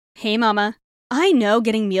Hey mama, I know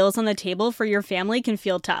getting meals on the table for your family can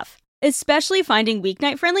feel tough, especially finding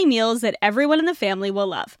weeknight-friendly meals that everyone in the family will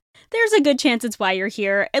love. There's a good chance it's why you're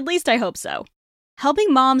here, at least I hope so.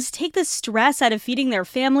 Helping moms take the stress out of feeding their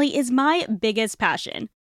family is my biggest passion.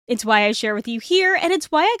 It's why I share with you here, and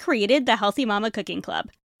it's why I created the Healthy Mama Cooking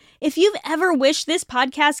Club. If you've ever wished this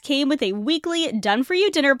podcast came with a weekly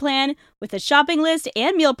done-for-you dinner plan with a shopping list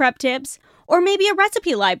and meal prep tips, or maybe a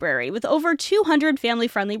recipe library with over 200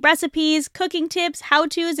 family-friendly recipes, cooking tips,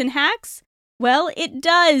 how-tos, and hacks, well, it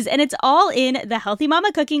does, and it's all in the Healthy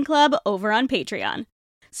Mama Cooking Club over on Patreon.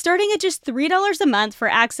 Starting at just $3 a month for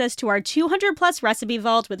access to our 200-plus recipe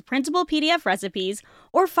vault with printable PDF recipes,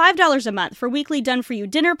 or $5 a month for weekly done-for-you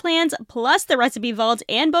dinner plans, plus the recipe vault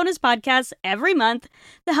and bonus podcasts every month,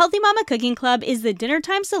 the Healthy Mama Cooking Club is the dinner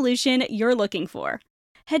time solution you're looking for.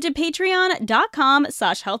 Head to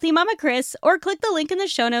patreon.com/healthymamachris or click the link in the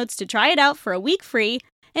show notes to try it out for a week free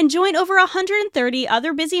and join over 130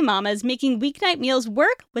 other busy mamas making weeknight meals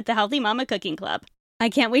work with the Healthy Mama Cooking Club. I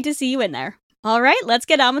can't wait to see you in there. All right, let's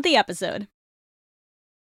get on with the episode.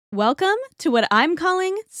 Welcome to what I'm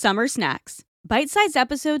calling Summer Snacks. Bite-sized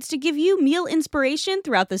episodes to give you meal inspiration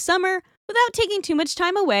throughout the summer without taking too much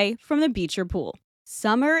time away from the beach or pool.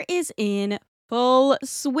 Summer is in full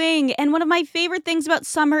swing, and one of my favorite things about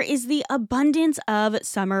summer is the abundance of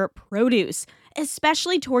summer produce.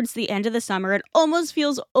 Especially towards the end of the summer, it almost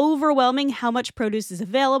feels overwhelming how much produce is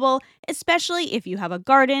available, especially if you have a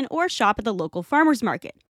garden or shop at the local farmer's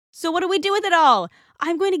market. So what do we do with it all?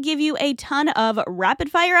 I'm going to give you a ton of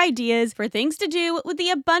rapid-fire ideas for things to do with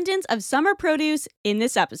the abundance of summer produce in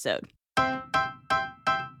this episode.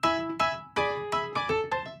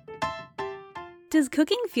 Does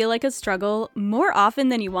cooking feel like a struggle more often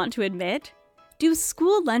than you want to admit? Do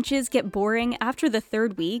school lunches get boring after the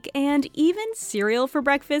third week, and even cereal for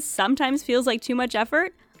breakfast sometimes feels like too much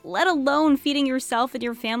effort? Let alone feeding yourself and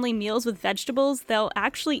your family meals with vegetables they'll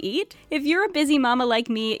actually eat? If you're a busy mama like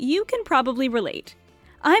me, you can probably relate.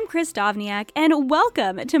 I'm Chris Dovniak, and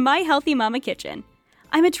welcome to my Healthy Mama Kitchen.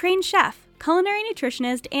 I'm a trained chef, culinary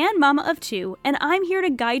nutritionist, and mama of two, and I'm here to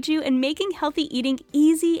guide you in making healthy eating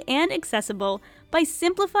easy and accessible by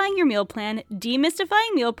simplifying your meal plan,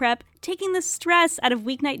 demystifying meal prep, taking the stress out of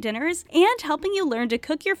weeknight dinners, and helping you learn to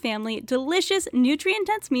cook your family delicious,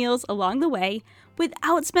 nutrient-dense meals along the way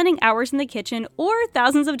without spending hours in the kitchen or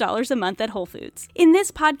thousands of dollars a month at Whole Foods. In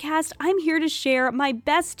this podcast, I'm here to share my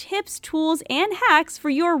best tips, tools, and hacks for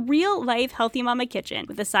your real-life Healthy Mama kitchen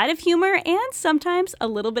with a side of humor and sometimes a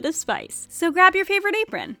little bit of spice. So grab your favorite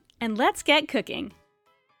apron and let's get cooking.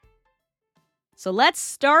 So let's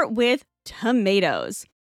start with tomatoes.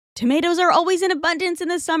 Tomatoes are always in abundance in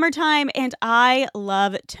the summertime, and I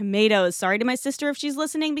love tomatoes. Sorry to my sister if she's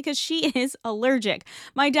listening because she is allergic.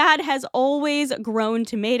 My dad has always grown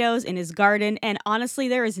tomatoes in his garden, and honestly,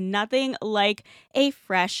 there is nothing like a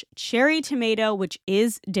fresh cherry tomato, which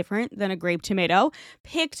is different than a grape tomato,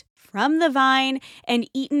 picked from the vine and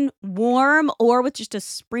eaten warm or with just a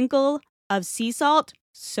sprinkle of sea salt.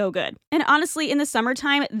 So good. And honestly, in the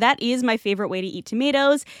summertime, that is my favorite way to eat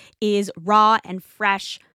tomatoes, is raw and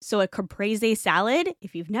fresh. So a caprese salad,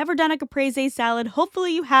 if you've never done a caprese salad,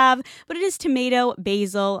 hopefully you have, but it is tomato,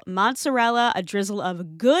 basil, mozzarella, a drizzle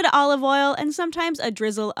of good olive oil, and sometimes a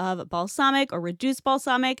drizzle of balsamic or reduced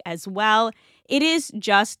balsamic as well. It is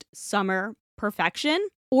just summer perfection.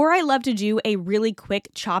 Or I love to do a really quick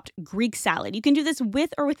chopped Greek salad. You can do this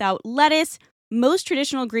with or without lettuce. Most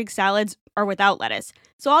traditional Greek salads are without lettuce.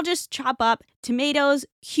 So I'll just chop up tomatoes,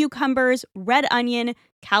 cucumbers, red onion,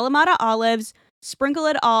 Kalamata olives, sprinkle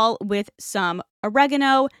it all with some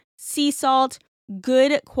oregano, sea salt,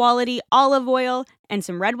 good quality olive oil, and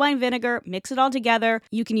some red wine vinegar. Mix it all together.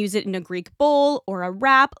 You can use it in a Greek bowl or a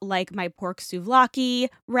wrap like my pork souvlaki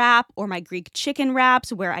wrap or my Greek chicken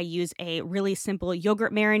wraps where I use a really simple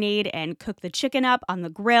yogurt marinade and cook the chicken up on the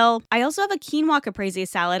grill. I also have a quinoa caprese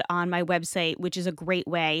salad on my website, which is a great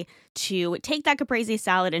way to take that caprese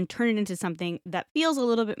salad and turn it into something that feels a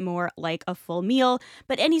little bit more like a full meal.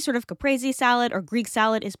 But any sort of caprese salad or Greek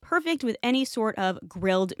salad is perfect with any sort of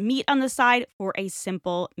grilled meat on the side for a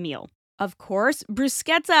simple meal. Of course,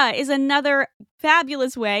 bruschetta is another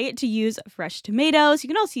fabulous way to use fresh tomatoes. You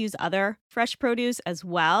can also use other fresh produce as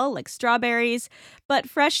well, like strawberries, but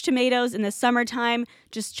fresh tomatoes in the summertime,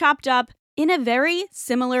 just chopped up, In a very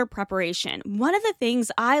similar preparation, one of the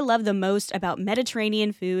things I love the most about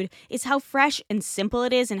Mediterranean food is how fresh and simple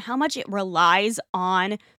it is and how much it relies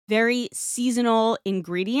on very seasonal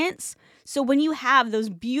ingredients. So when you have those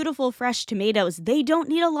beautiful fresh tomatoes, they don't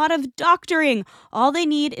need a lot of doctoring. All they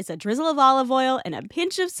need is a drizzle of olive oil and a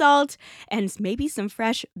pinch of salt and maybe some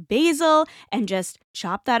fresh basil, and just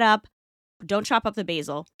chop that up. Don't chop up the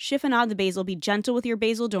basil. Chiffonade the basil. Be gentle with your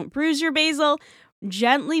basil. Don't bruise your basil.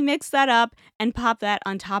 Gently mix that up and pop that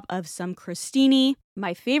on top of some crostini.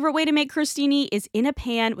 My favorite way to make crostini is in a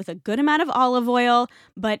pan with a good amount of olive oil,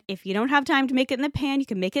 but if you don't have time to make it in the pan, you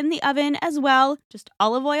can make it in the oven as well. Just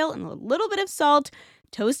olive oil and a little bit of salt.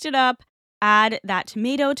 Toast it up. Add that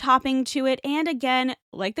tomato topping to it, and again,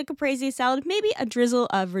 like the caprese salad, maybe a drizzle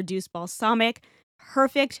of reduced balsamic.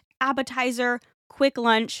 Perfect appetizer, quick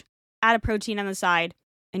lunch. Add a protein on the side,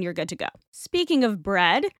 and you're good to go. Speaking of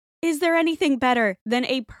bread, is there anything better than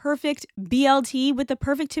a perfect BLT with the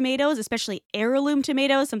perfect tomatoes, especially heirloom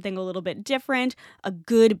tomatoes, something a little bit different, a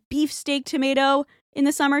good beefsteak tomato in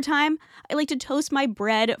the summertime? I like to toast my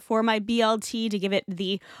bread for my BLT to give it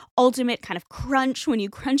the ultimate kind of crunch when you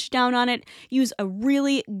crunch down on it. Use a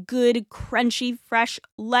really good, crunchy, fresh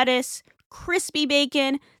lettuce, crispy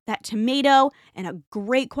bacon, that tomato, and a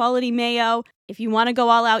great quality mayo. If you want to go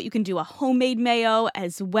all out, you can do a homemade mayo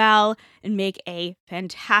as well and make a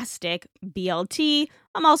fantastic BLT.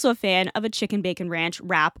 I'm also a fan of a chicken bacon ranch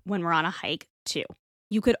wrap when we're on a hike too.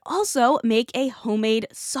 You could also make a homemade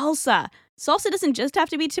salsa. Salsa doesn't just have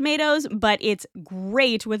to be tomatoes, but it's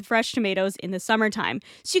great with fresh tomatoes in the summertime.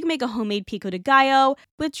 So you can make a homemade pico de gallo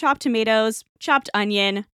with chopped tomatoes, chopped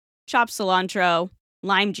onion, chopped cilantro,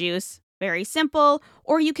 lime juice. Very simple.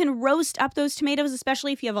 Or you can roast up those tomatoes,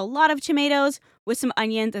 especially if you have a lot of tomatoes, with some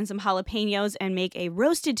onions and some jalapenos and make a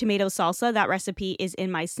roasted tomato salsa. That recipe is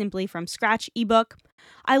in my Simply From Scratch ebook.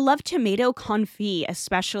 I love tomato confit,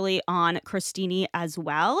 especially on crostini as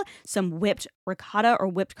well. Some whipped ricotta or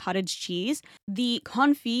whipped cottage cheese. The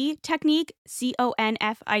confit technique,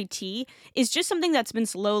 CONFIT, is just something that's been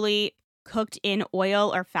slowly cooked in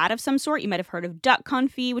oil or fat of some sort. You might have heard of duck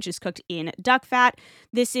confit, which is cooked in duck fat.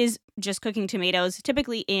 This is just cooking tomatoes,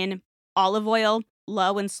 typically in olive oil,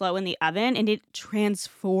 low and slow in the oven, and it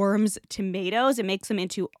transforms tomatoes. It makes them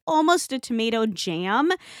into almost a tomato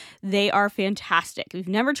jam. They are fantastic. If you've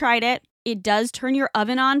never tried it, it does turn your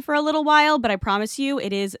oven on for a little while, but I promise you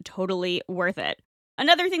it is totally worth it.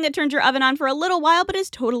 Another thing that turns your oven on for a little while but is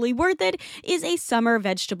totally worth it is a summer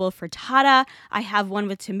vegetable frittata. I have one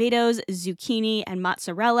with tomatoes, zucchini, and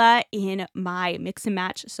mozzarella in my Mix and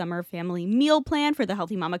Match summer family meal plan for the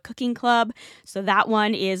Healthy Mama Cooking Club. So that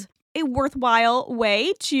one is a worthwhile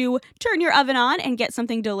way to turn your oven on and get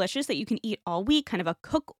something delicious that you can eat all week, kind of a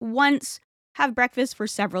cook once, have breakfast for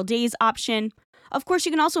several days option. Of course,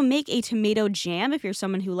 you can also make a tomato jam if you're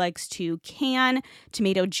someone who likes to can.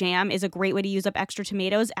 Tomato jam is a great way to use up extra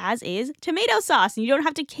tomatoes, as is tomato sauce. And you don't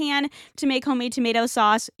have to can to make homemade tomato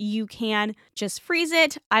sauce. You can just freeze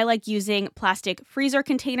it. I like using plastic freezer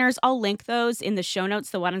containers. I'll link those in the show notes.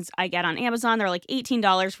 The ones I get on Amazon, they're like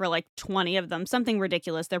 $18 for like 20 of them. Something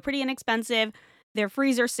ridiculous. They're pretty inexpensive. They're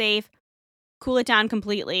freezer safe. Cool it down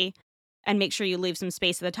completely. And make sure you leave some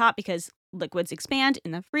space at the top because liquids expand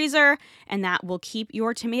in the freezer, and that will keep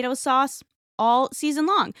your tomato sauce all season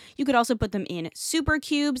long. You could also put them in super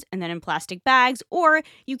cubes and then in plastic bags, or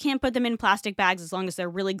you can put them in plastic bags as long as they're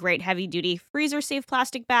really great heavy-duty freezer-safe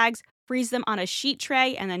plastic bags. Freeze them on a sheet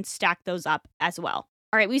tray and then stack those up as well.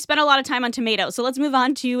 All right, we spent a lot of time on tomatoes, so let's move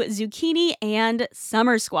on to zucchini and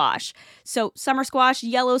summer squash. So summer squash,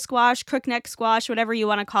 yellow squash, crookneck squash, whatever you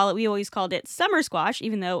want to call it. We always called it summer squash,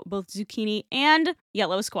 even though both zucchini and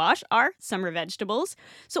yellow squash are summer vegetables.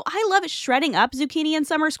 So I love shredding up zucchini and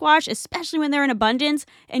summer squash, especially when they're in abundance,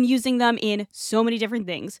 and using them in so many different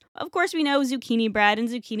things. Of course, we know zucchini bread and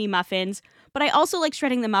zucchini muffins, but I also like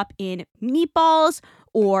shredding them up in meatballs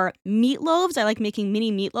or meatloaves. I like making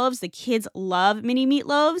mini meatloaves. The kids love mini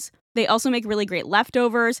meatloaves. They also make really great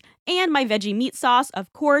leftovers. And my veggie meat sauce,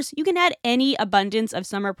 of course. You can add any abundance of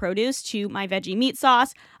summer produce to my veggie meat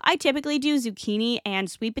sauce. I typically do zucchini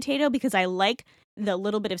and sweet potato because I like the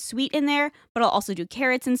little bit of sweet in there, but I'll also do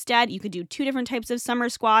carrots instead. You could do 2 different types of summer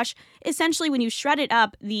squash. Essentially, when you shred it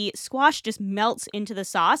up, the squash just melts into the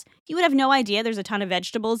sauce. You would have no idea there's a ton of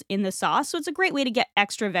vegetables in the sauce, so it's a great way to get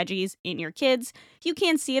extra veggies in your kids. You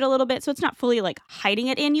can see it a little bit, so it's not fully like hiding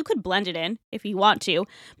it in. You could blend it in if you want to,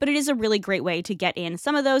 but it is a really great way to get in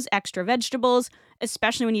some of those extra vegetables,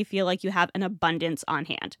 especially when you feel like you have an abundance on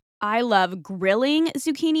hand. I love grilling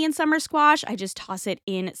zucchini and summer squash. I just toss it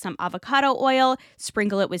in some avocado oil,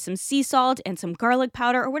 sprinkle it with some sea salt and some garlic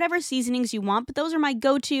powder or whatever seasonings you want, but those are my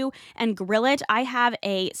go-to, and grill it. I have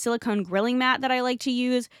a silicone grilling mat that I like to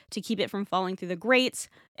use to keep it from falling through the grates.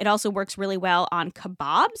 It also works really well on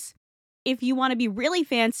kebabs. If you want to be really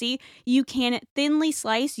fancy, you can thinly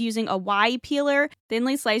slice using a Y peeler,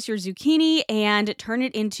 thinly slice your zucchini and turn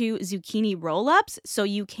it into zucchini roll-ups. So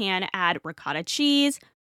you can add ricotta cheese,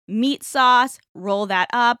 meat sauce, roll that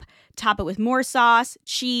up, top it with more sauce,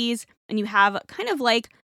 cheese, and you have kind of like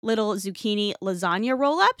little zucchini lasagna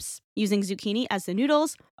roll-ups using zucchini as the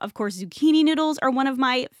noodles. Of course, zucchini noodles are one of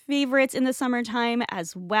my favorites in the summertime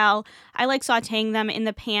as well. I like sauteing them in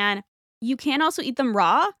the pan. You can also eat them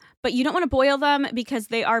raw, but you don't want to boil them because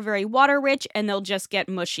they are very water rich and they'll just get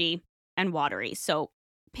mushy and watery. So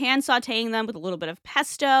pan sauteing them with a little bit of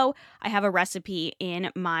pesto. I have a recipe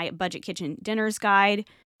in my Budget Kitchen Dinners guide.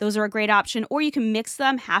 Those are a great option. Or you can mix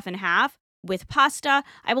them half and half with pasta.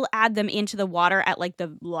 I will add them into the water at like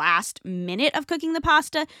the last minute of cooking the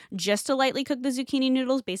pasta just to lightly cook the zucchini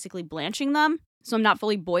noodles, basically blanching them. So I'm not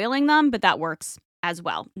fully boiling them, but that works as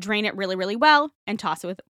well. Drain it really, really well and toss it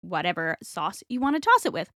with whatever sauce you want to toss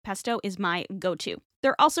it with. Pesto is my go-to.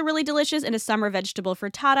 They're also really delicious in a summer vegetable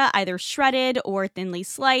frittata, either shredded or thinly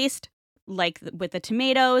sliced, like with the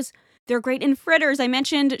tomatoes. They're great in fritters. I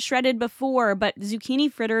mentioned shredded before, but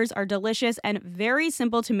zucchini fritters are delicious and very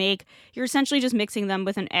simple to make. You're essentially just mixing them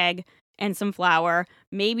with an egg and some flour,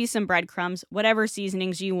 maybe some breadcrumbs, whatever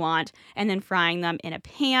seasonings you want, and then frying them in a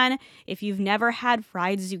pan. If you've never had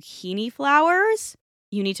fried zucchini flowers,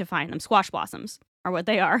 you need to find them. Squash blossoms are what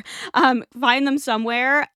they are. Find them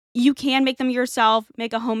somewhere. You can make them yourself,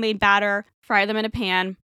 make a homemade batter, fry them in a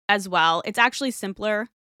pan as well. It's actually simpler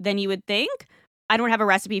than you would think. I don't have a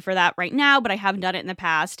recipe for that right now, but I have done it in the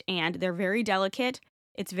past, and they're very delicate.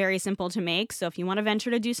 It's very simple to make, so if you want to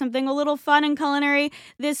venture to do something a little fun and culinary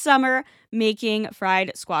this summer, making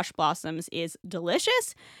fried squash blossoms is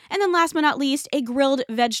delicious. And then last but not least, a grilled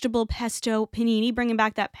vegetable pesto panini, bringing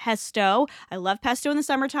back that pesto. I love pesto in the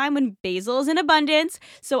summertime when basil is in abundance,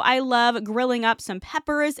 so I love grilling up some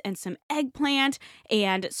peppers and some eggplant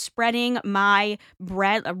and spreading my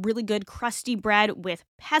bread, a really good crusty bread with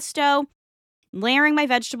pesto, layering my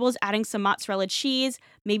vegetables, adding some mozzarella cheese,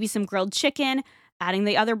 maybe some grilled chicken, adding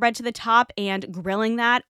the other bread to the top and grilling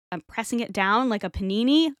that. I'm pressing it down like a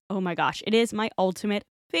panini. Oh my gosh, it is my ultimate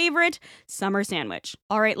favorite summer sandwich.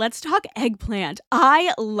 All right, let's talk eggplant.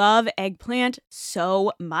 I love eggplant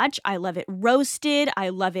so much. I love it roasted. I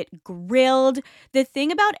love it grilled. The thing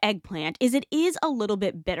about eggplant is it is a little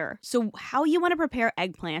bit bitter. So how you want to prepare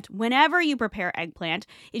eggplant, whenever you prepare eggplant,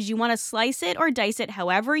 is you want to slice it or dice it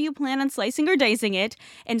however you plan on slicing or dicing it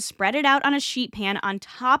and spread it out on a sheet pan on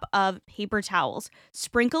top of paper towels.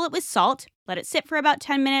 Sprinkle it with salt, let it sit for about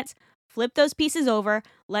 10 minutes, flip those pieces over,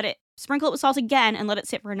 sprinkle it with salt again and let it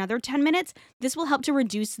sit for another 10 minutes. This will help to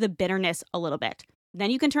reduce the bitterness a little bit. Then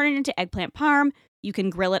you can turn it into eggplant parm. You can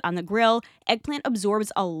grill it on the grill. Eggplant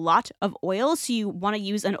absorbs a lot of oil, so you want to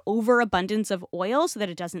use an overabundance of oil so that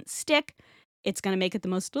it doesn't stick. It's going to make it the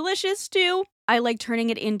most delicious too. I like turning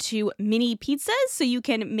it into mini pizzas, so you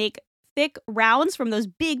can make thick rounds from those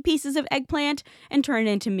big pieces of eggplant and turn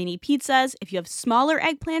it into mini pizzas. If you have smaller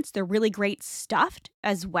eggplants, they're really great stuffed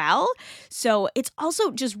as well. So it's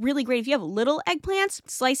also just really great if you have little eggplants,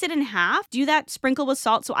 slice it in half, do that, sprinkle with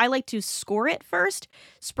salt. So I like to score it first,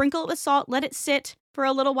 sprinkle it with salt, let it sit for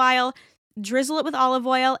a little while, drizzle it with olive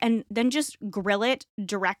oil, and then just grill it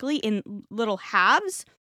directly in little halves.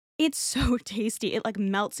 It's so tasty. It like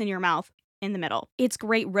melts in your mouth in the middle. It's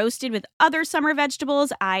great roasted with other summer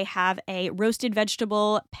vegetables. I have a roasted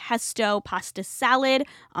vegetable pesto pasta salad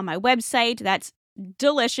on my website. That's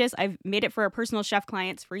delicious. I've made it for personal chef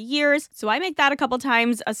clients for years. So I make that a couple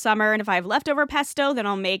times a summer. And if I have leftover pesto, then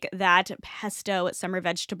I'll make that pesto summer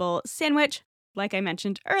vegetable sandwich. Like I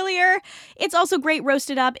mentioned earlier, it's also great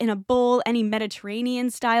roasted up in a bowl, any Mediterranean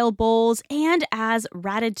style bowls, and as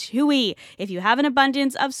ratatouille. If you have an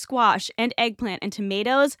abundance of squash and eggplant and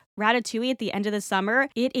tomatoes, ratatouille at the end of the summer,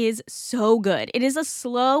 it is so good. It is a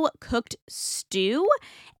slow cooked stew.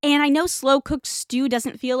 And I know slow cooked stew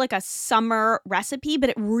doesn't feel like a summer recipe, but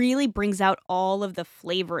it really brings out all of the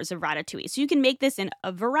flavors of ratatouille. So you can make this in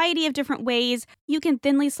a variety of different ways. You can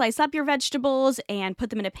thinly slice up your vegetables and put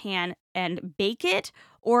them in a pan and bake it,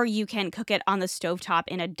 or you can cook it on the stovetop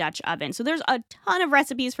in a Dutch oven. So there's a ton of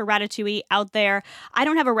recipes for ratatouille out there. I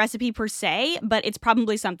don't have a recipe per se, but it's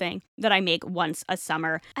probably something that I make once a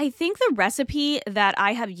summer. I think the recipe that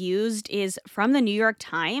I have used is from the New York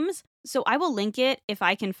Times. So I will link it if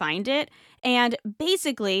I can find it. And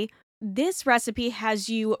basically, This recipe has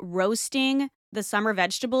you roasting the summer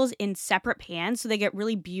vegetables in separate pans so they get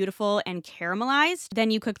really beautiful and caramelized. Then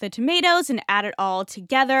you cook the tomatoes and add it all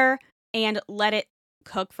together and let it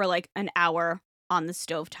cook for like an hour on the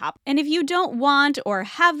stovetop. And if you don't want or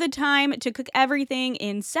have the time to cook everything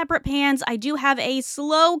in separate pans, I do have a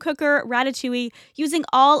slow cooker ratatouille using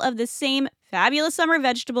all of the same fabulous summer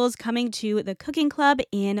vegetables coming to the cooking club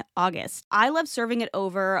in August. I love serving it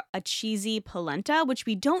over a cheesy polenta, which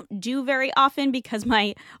we don't do very often because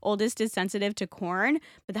my oldest is sensitive to corn,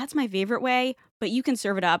 but that's my favorite way. But you can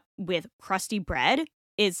serve it up with crusty bread.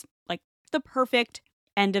 Is like the perfect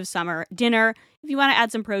end of summer dinner. If you want to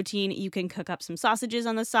add some protein, you can cook up some sausages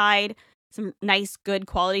on the side, some nice, good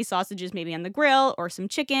quality sausages maybe on the grill, or some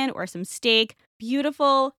chicken or some steak.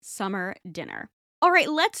 Beautiful summer dinner. All right,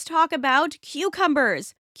 let's talk about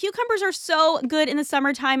cucumbers. Cucumbers are so good in the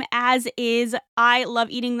summertime as is. I love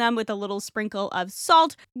eating them with a little sprinkle of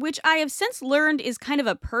salt, which I have since learned is kind of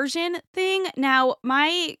a Persian thing. Now,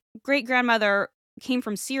 my great-grandmother came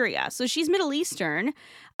from Syria, so she's Middle Eastern.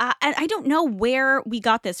 And I don't know where we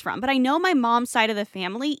got this from, but I know my mom's side of the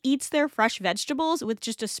family eats their fresh vegetables with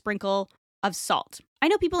just a sprinkle of salt. I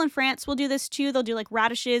know people in France will do this too. They'll do like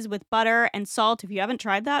radishes with butter and salt. If you haven't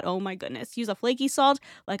tried that, oh my goodness. Use a flaky salt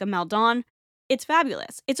like a Maldon. It's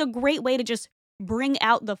fabulous. It's a great way to just bring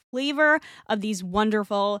out the flavor of these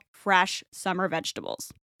wonderful, fresh summer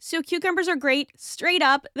vegetables. So cucumbers are great straight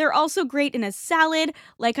up. They're also great in a salad,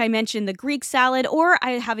 like I mentioned, the Greek salad, or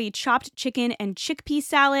I have a chopped chicken and chickpea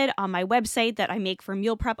salad on my website that I make for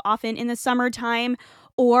meal prep often in the summertime.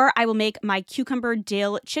 Or I will make my cucumber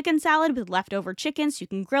dill chicken salad with leftover chicken, so you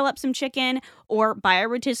can grill up some chicken or buy a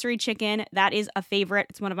rotisserie chicken. That is a favorite.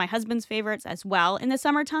 It's one of my husband's favorites as well in the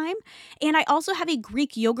summertime. And I also have a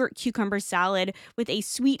Greek yogurt cucumber salad with a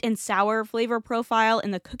sweet and sour flavor profile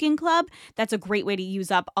in the cooking club. That's a great way to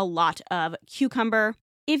use up a lot of cucumber.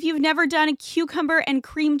 If you've never done cucumber and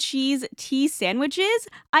cream cheese tea sandwiches,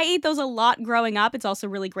 I ate those a lot growing up. It's also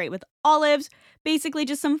really great with olives. Basically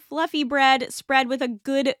just some fluffy bread spread with a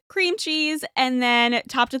good cream cheese and then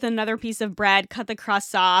topped with another piece of bread, cut the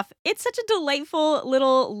crusts off. It's such a delightful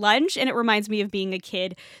little lunch and it reminds me of being a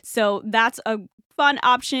kid. So that's a fun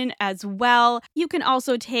option as well. You can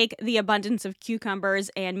also take the abundance of cucumbers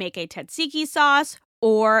and make a tzatziki sauce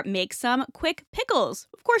or make some quick pickles.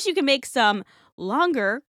 Of course, you can make some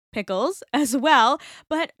longer pickles as well,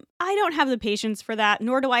 but I don't have the patience for that,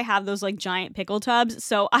 nor do I have those like giant pickle tubs.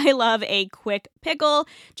 So I love a quick pickle,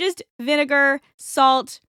 just vinegar,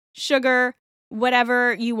 salt, sugar,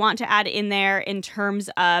 whatever you want to add in there in terms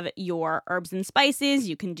of your herbs and spices.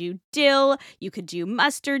 You can do dill, you could do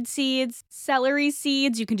mustard seeds, celery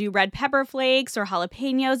seeds, you can do red pepper flakes or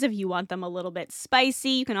jalapenos if you want them a little bit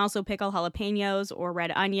spicy. You can also pickle jalapenos or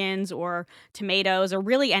red onions or tomatoes or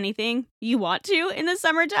really anything you want to in the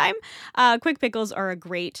summertime. Quick pickles are a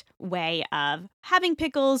great way of having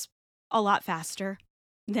pickles a lot faster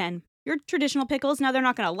than your traditional pickles. Now, they're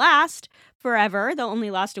not going to last forever. They'll only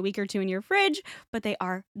last a week or two in your fridge, but they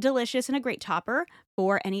are delicious and a great topper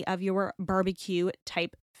for any of your barbecue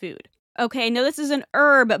type food. Okay, no, this is an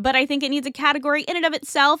herb, but I think it needs a category in and of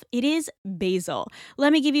itself. It is basil.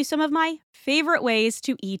 Let me give you some of my favorite ways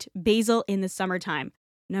to eat basil in the summertime.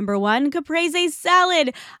 Number 1, caprese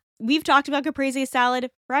salad. We've talked about caprese salad.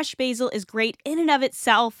 Fresh basil is great in and of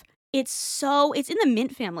itself. It's in the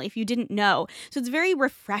mint family, if you didn't know. So it's very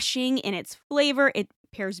refreshing in its flavor. It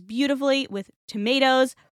pairs beautifully with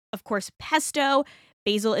tomatoes, of course, pesto.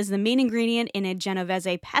 Basil is the main ingredient in a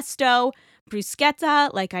Genovese pesto.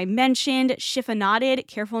 Bruschetta, like I mentioned, chiffonaded.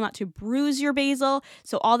 Careful not to bruise your basil.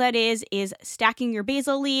 So all that is stacking your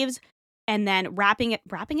basil leaves and then rolling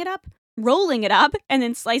it up, and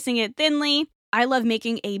then slicing it thinly. I love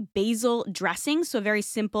making a basil dressing, so a very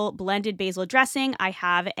simple blended basil dressing. I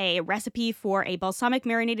have a recipe for a balsamic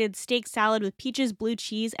marinated steak salad with peaches, blue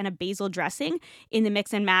cheese, and a basil dressing in the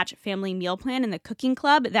Mix and Match family meal plan in the cooking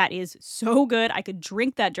club. That is so good. I could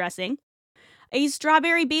drink that dressing. A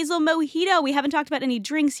strawberry basil mojito. We haven't talked about any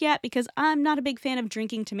drinks yet because I'm not a big fan of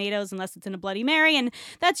drinking tomatoes unless it's in a Bloody Mary, and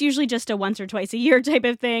that's usually just a once or twice a year type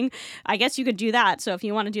of thing. I guess you could do that. So if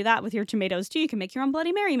you want to do that with your tomatoes too, you can make your own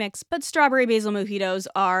Bloody Mary mix. But strawberry basil mojitos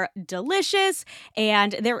are delicious,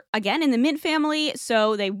 and they're, again, in the mint family,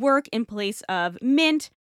 so they work in place of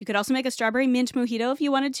mint. You could also make a strawberry mint mojito if you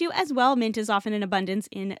wanted to as well. Mint is often in abundance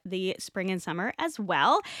in the spring and summer as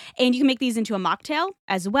well. And you can make these into a mocktail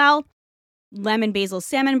as well. Lemon basil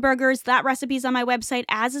salmon burgers. That recipe is on my website,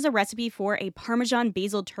 as is a recipe for a Parmesan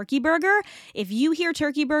basil turkey burger. If you hear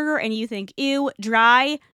turkey burger and you think, ew,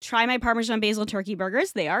 dry, try my Parmesan basil turkey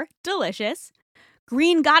burgers. They are delicious.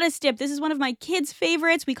 Green Goddess dip. This is one of my kids'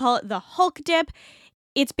 favorites. We call it the Hulk dip.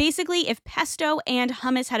 It's basically if pesto and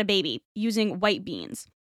hummus had a baby using white beans.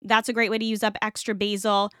 That's a great way to use up extra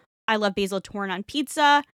basil. I love basil torn on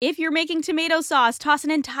pizza. If you're making tomato sauce, toss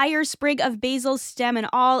an entire sprig of basil, stem and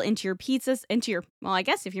all, into your pizzas, I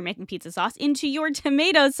guess if you're making pizza sauce, into your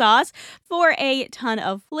tomato sauce for a ton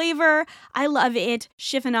of flavor. I love it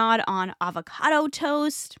chiffonade on avocado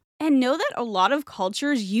toast. And know that a lot of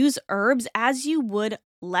cultures use herbs as you would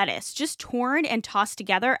lettuce, just torn and tossed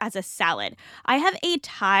together as a salad. I have a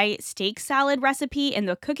Thai steak salad recipe in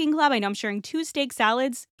the cooking club. I know I'm sharing 2 steak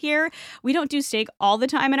salads here. We don't do steak all the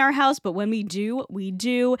time in our house, but when we do, we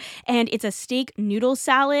do. And it's a steak noodle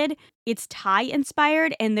salad. It's Thai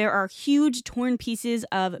inspired, and there are huge torn pieces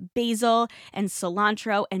of basil and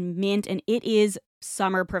cilantro and mint, and it is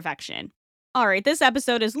summer perfection. All right, this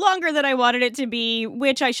episode is longer than I wanted it to be,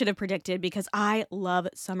 which I should have predicted because I love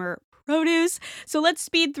summer produce. So let's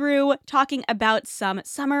speed through talking about some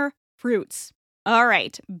summer fruits. All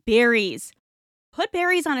right, berries. Put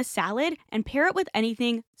berries on a salad and pair it with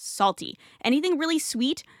anything salty. Anything really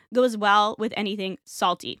sweet goes well with anything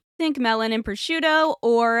salty. Think melon and prosciutto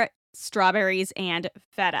or strawberries and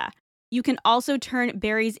feta. You can also turn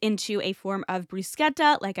berries into a form of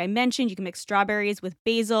bruschetta. Like I mentioned, you can mix strawberries with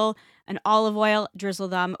basil and olive oil, drizzle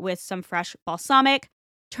them with some fresh balsamic,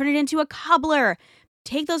 turn it into a cobbler.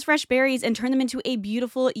 Take those fresh berries and turn them into a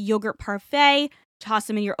beautiful yogurt parfait. Toss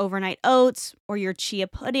them in your overnight oats or your chia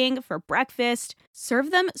pudding for breakfast.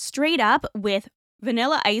 Serve them straight up with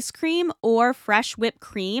vanilla ice cream or fresh whipped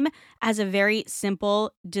cream as a very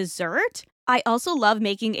simple dessert. I also love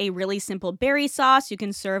making a really simple berry sauce. You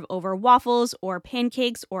can serve over waffles or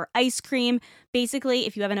pancakes or ice cream. Basically,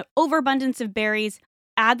 if you have an overabundance of berries,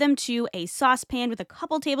 add them to a saucepan with a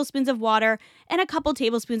couple tablespoons of water and a couple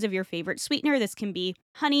tablespoons of your favorite sweetener. This can be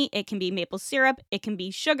honey, it can be maple syrup, it can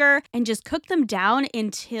be sugar, and just cook them down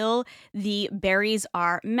until the berries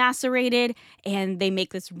are macerated and they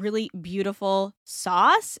make this really beautiful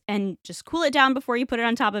sauce, and just cool it down before you put it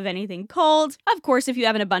on top of anything cold. Of course, if you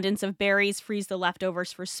have an abundance of berries, freeze the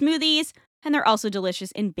leftovers for smoothies. And they're also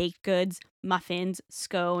delicious in baked goods, muffins,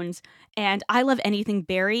 scones, and I love anything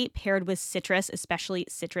berry paired with citrus, especially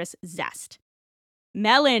citrus zest.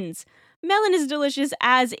 Melons. Melon is delicious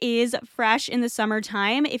as is fresh in the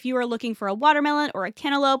summertime. If you are looking for a watermelon or a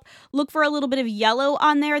cantaloupe, look for a little bit of yellow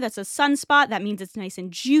on there. That's a sunspot. That means it's nice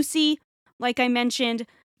and juicy. Like I mentioned,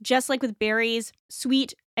 just like with berries,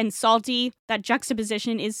 sweet and salty, that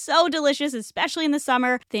juxtaposition is so delicious, especially in the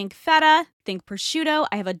summer. Think feta, think prosciutto.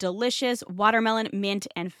 I have a delicious watermelon, mint,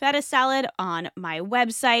 and feta salad on my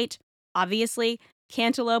website. Obviously,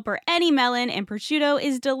 cantaloupe or any melon and prosciutto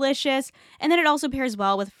is delicious. And then it also pairs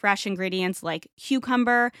well with fresh ingredients like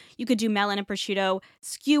cucumber. You could do melon and prosciutto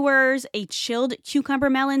skewers. A chilled cucumber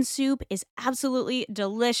melon soup is absolutely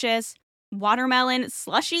delicious. Watermelon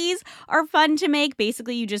slushies are fun to make.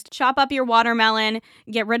 Basically, you just chop up your watermelon,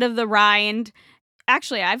 get rid of the rind.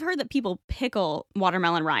 Actually, I've heard that people pickle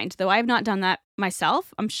watermelon rind, though I have not done that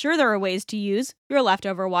myself. I'm sure there are ways to use your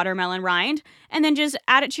leftover watermelon rind, and then just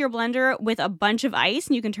add it to your blender with a bunch of ice,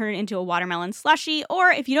 and you can turn it into a watermelon slushie.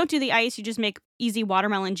 Or if you don't do the ice, you just make easy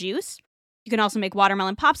watermelon juice. You can also make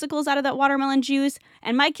watermelon popsicles out of that watermelon juice.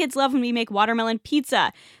 And my kids love when we make watermelon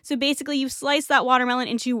pizza. So basically, you slice that watermelon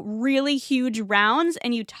into really huge rounds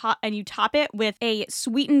and you top it with a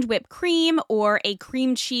sweetened whipped cream or a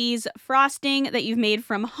cream cheese frosting that you've made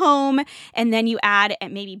from home. And then you add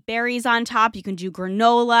maybe berries on top. You can do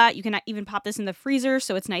granola. You can even pop this in the freezer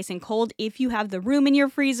so it's nice and cold if you have the room in your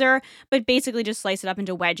freezer. But basically, just slice it up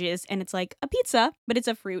into wedges and it's like a pizza, but it's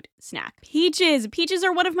a fruit snack. Peaches. Peaches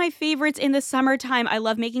are one of my favorites in the summertime. I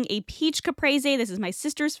love making a peach caprese. This is my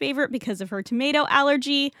sister's favorite because of her tomato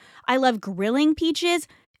allergy. I love grilling peaches.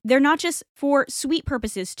 They're not just for sweet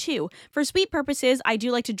purposes too. For sweet purposes, I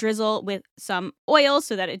do like to drizzle with some oil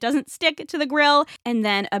so that it doesn't stick to the grill, and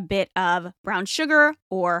then a bit of brown sugar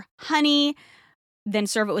or honey. Then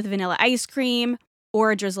serve it with vanilla ice cream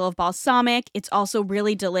or a drizzle of balsamic. It's also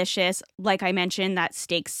really delicious. Like I mentioned, that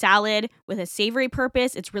steak salad with a savory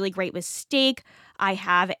purpose. It's really great with steak. I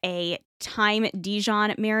have a thyme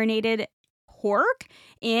Dijon marinated pork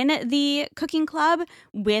in the cooking club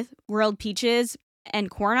with grilled peaches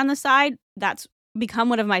and corn on the side. That's become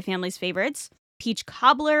one of my family's favorites. Peach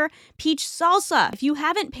cobbler, peach salsa. If you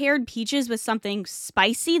haven't paired peaches with something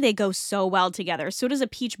spicy, they go so well together. So does a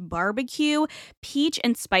peach barbecue. Peach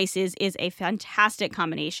and spices is a fantastic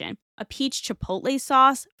combination. A peach chipotle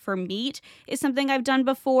sauce for meat is something I've done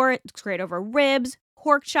before. It's great over ribs,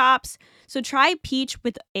 pork chops. So try peach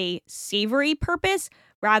with a savory purpose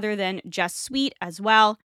rather than just sweet as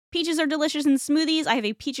well. Peaches are delicious in smoothies. I have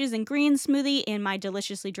a peaches and green smoothie in my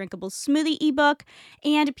Deliciously Drinkable Smoothie ebook.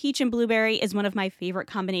 And peach and blueberry is one of my favorite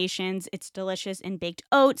combinations. It's delicious in baked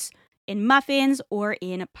oats, in muffins, or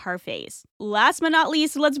in parfaits. Last but not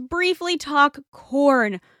least, let's briefly talk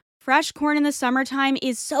corn. Fresh corn in the summertime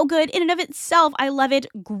is so good in and of itself. I love it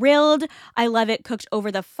grilled. I love it cooked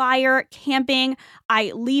over the fire, camping.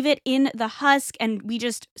 I leave it in the husk and we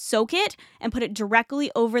just soak it and put it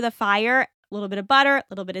directly over the fire. A little bit of butter, a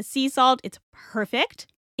little bit of sea salt. It's perfect.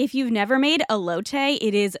 If you've never made elote,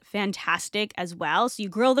 it is fantastic as well. So you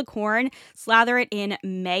grill the corn, slather it in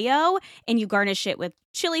mayo, and you garnish it with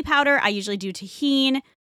chili powder. I usually do tahini,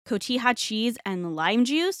 cotija cheese, and lime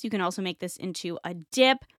juice. You can also make this into a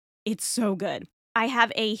dip. It's so good. I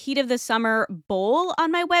have a heat of the summer bowl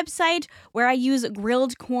on my website where I use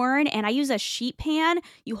grilled corn and I use a sheet pan.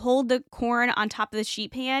 You hold the corn on top of the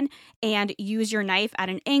sheet pan and use your knife at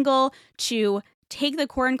an angle to take the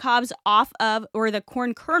corn cobs off of, or the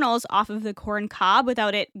corn kernels off of the corn cob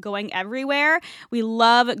without it going everywhere. We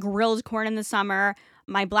love grilled corn in the summer.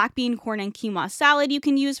 My black bean corn and quinoa salad you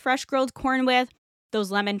can use fresh grilled corn with. Those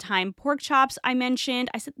lemon thyme pork chops I mentioned.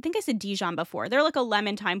 I think I said Dijon before. They're like a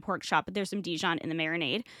lemon thyme pork chop, but there's some Dijon in the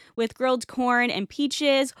marinade with grilled corn and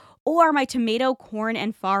peaches, or my tomato, corn,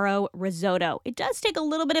 and farro risotto. It does take a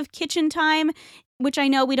little bit of kitchen time, which I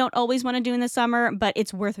know we don't always want to do in the summer, but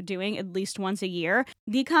it's worth doing at least once a year.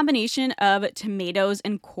 The combination of tomatoes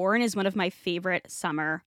and corn is one of my favorite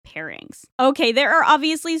summer pairings. Okay, there are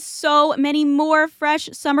obviously so many more fresh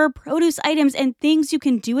summer produce items and things you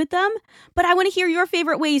can do with them, but I want to hear your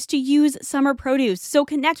favorite ways to use summer produce. So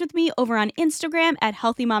connect with me over on Instagram at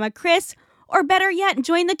Healthy Mama Chris, or better yet,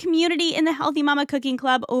 join the community in the Healthy Mama Cooking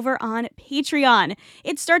Club over on Patreon.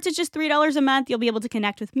 It starts at just $3 a month. You'll be able to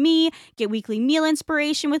connect with me, get weekly meal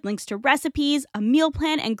inspiration with links to recipes, a meal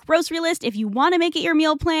plan and grocery list if you want to make it your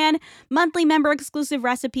meal plan, monthly member exclusive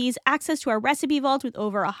recipes, access to our recipe vault with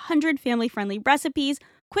over 100 family-friendly recipes,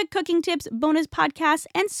 quick cooking tips, bonus podcasts,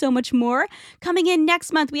 and so much more. Coming in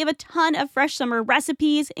next month, we have a ton of fresh summer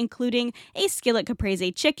recipes, including a skillet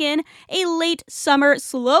caprese chicken, a late summer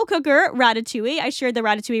slow cooker ratatouille. I shared the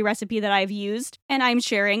ratatouille recipe that I've used, and I'm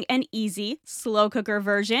sharing an easy slow cooker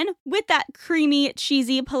version with that creamy,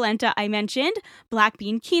 cheesy polenta I mentioned, black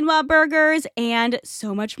bean quinoa burgers, and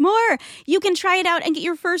so much more. You can try it out and get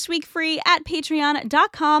your first week free at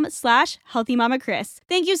patreon.com/healthymamachris.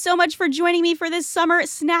 Thank you so much for joining me for this summer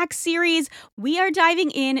snack series. We are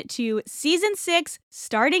diving into season 6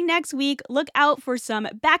 starting next week. Look out for some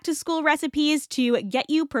back to school recipes to get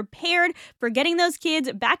you prepared for getting those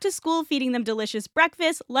kids back to school, feeding them delicious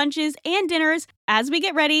breakfasts, lunches, and dinners as we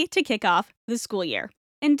get ready to kick off the school year.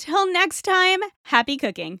 Until next time, happy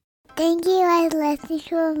cooking. Thank you for listening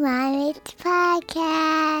to a Mommy's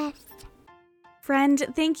podcast. Friend,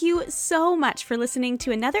 thank you so much for listening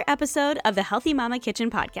to another episode of the Healthy Mama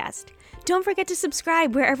Kitchen podcast. Don't forget to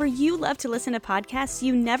subscribe wherever you love to listen to podcasts so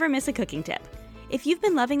you never miss a cooking tip. If you've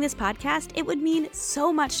been loving this podcast, it would mean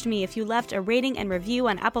so much to me if you left a rating and review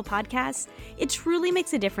on Apple Podcasts. It truly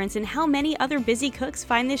makes a difference in how many other busy cooks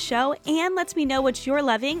find this show and lets me know what you're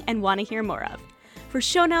loving and want to hear more of. For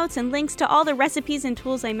show notes and links to all the recipes and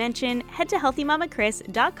tools I mentioned, head to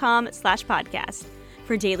healthymamachris.com/podcast.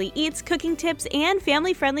 For daily eats, cooking tips, and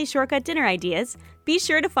family-friendly shortcut dinner ideas, be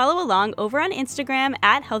sure to follow along over on Instagram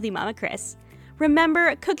at HealthyMamaChris.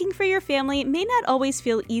 Remember, cooking for your family may not always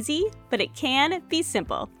feel easy, but it can be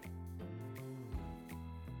simple.